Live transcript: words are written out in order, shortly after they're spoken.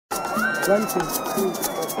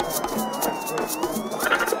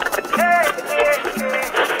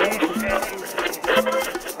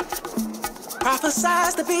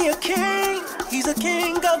Prophesies to be a king, he's a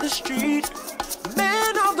king of the street,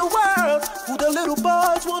 man of the world, who the little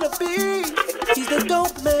boys wanna be. He's the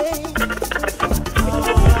dope man.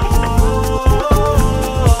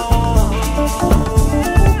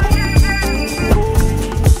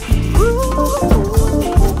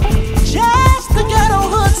 Just the ghetto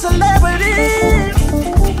hood celebrity,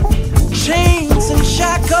 chains and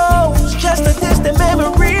shackles, just a distant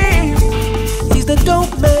memory. He's the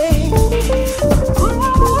dope man.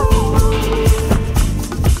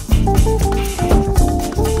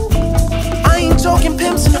 Talking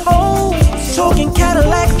pimps and hoes, talking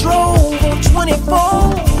Cadillac drove on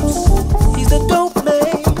 24s. He's the dope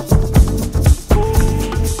man.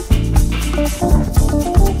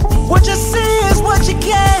 What you see is what you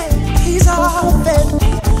get. He's our vet.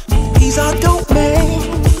 He's our dope man.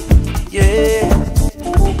 Yeah.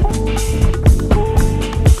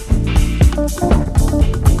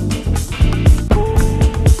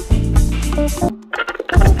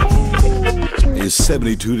 It's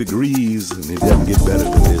 72 degrees and it doesn't get better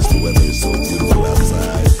than this. The weather is so beautiful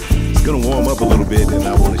outside. It's gonna warm up a little bit, and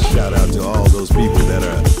I want to shout out to all those people that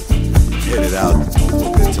are headed out for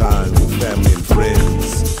a good time with family and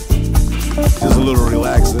friends. Just a little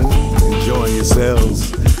relaxing, enjoying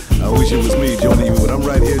yourselves. I wish it was me joining you, but I'm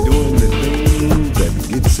right here doing the thing that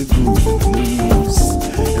gets it moving, the moves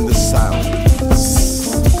and the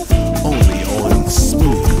sounds. Only on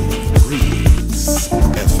Smooth Breeze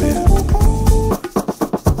FM.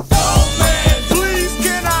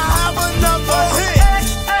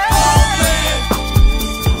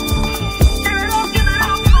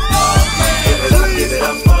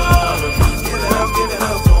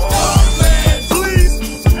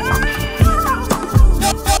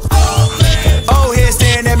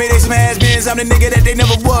 I'm the nigga that they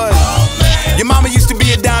never was. Your mama used to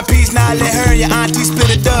be a dime piece, now I let her and your auntie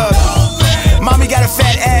split a dub. Mommy got a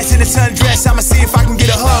fat ass in a sundress, I'ma see if I can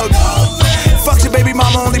get a hug. Fuck your baby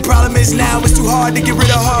mama, only problem is now it's too hard to get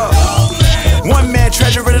rid of her. One man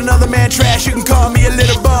treasure and another man trash, you can call me a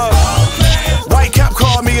little bug. White cop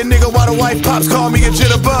call me a nigga while the white pops call me a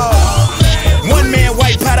jitterbug. One man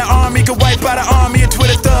wipe out an army, could wipe out an army of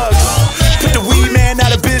Twitter thugs. Put the weed man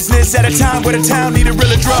out of business at a time where the town needed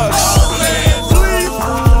realer drugs.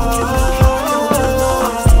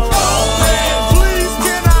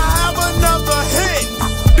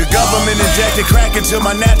 Government injected crack into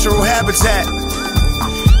my natural habitat.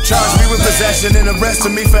 Charged me with possession and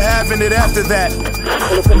arrested me for having it after that.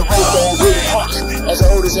 Pull up in the road, dog, really hot. As I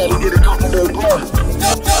hold his head, he get a couple of blood.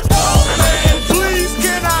 Please,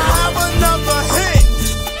 can I have another hit?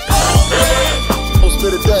 Don't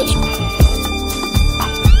spit a Dutch.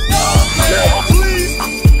 Please.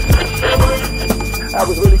 I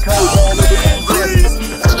was really cold, man.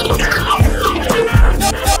 Please.